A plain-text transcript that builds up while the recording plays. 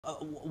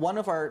one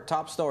of our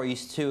top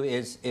stories, too,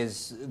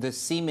 is the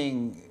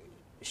seeming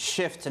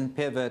shift and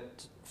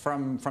pivot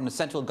from the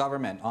central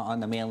government on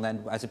the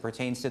mainland as it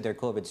pertains to their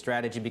COVID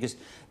strategy, because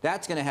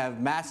that's going to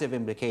have massive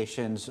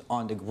implications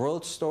on the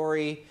growth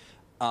story,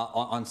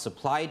 on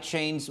supply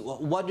chains.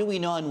 What do we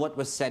know and what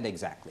was said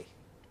exactly?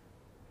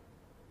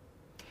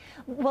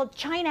 Well,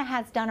 China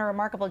has done a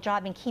remarkable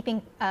job in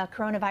keeping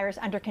coronavirus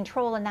under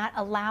control, and that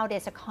allowed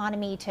its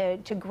economy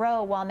to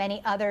grow while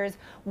many others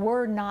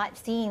were not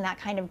seeing that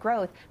kind of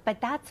growth. But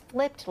that's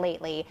flipped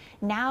lately.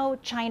 Now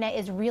China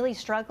is really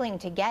struggling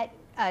to get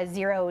a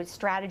zero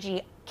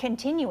strategy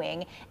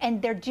continuing,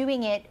 and they're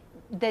doing it.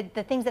 The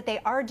things that they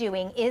are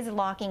doing is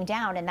locking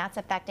down, and that's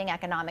affecting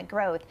economic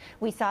growth.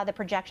 We saw the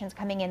projections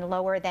coming in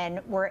lower than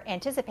were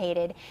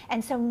anticipated.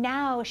 And so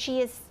now Xi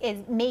is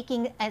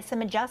making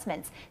some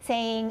adjustments,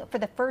 saying for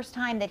the first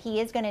time that he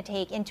is going to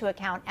take into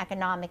account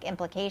economic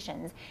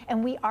implications.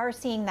 And we are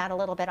seeing that a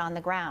little bit on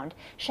the ground.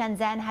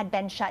 Shenzhen had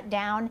been shut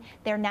down.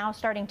 They're now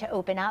starting to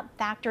open up.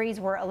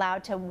 Factories were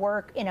allowed to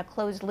work in a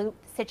closed loop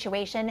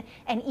situation.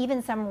 And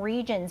even some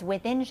regions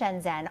within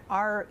Shenzhen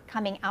are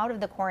coming out of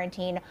the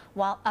quarantine,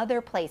 while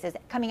other places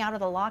coming out of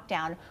the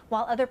lockdown,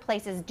 while other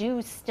places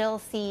do still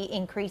see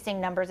increasing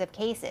numbers of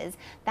cases.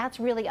 That's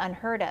really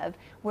unheard of.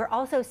 We're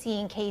also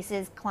seeing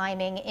cases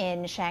climbing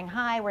in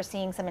Shanghai. We're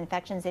seeing some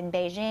infections in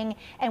Beijing,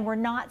 and we're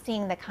not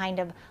seeing the kind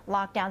of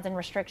lockdowns and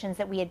restrictions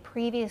that we had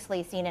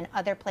previously seen in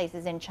other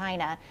places in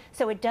China.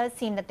 So it does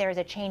seem that there's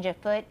a change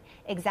afoot.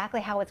 Exactly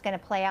how it's going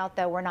to play out,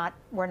 though, we're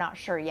not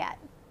sure yet.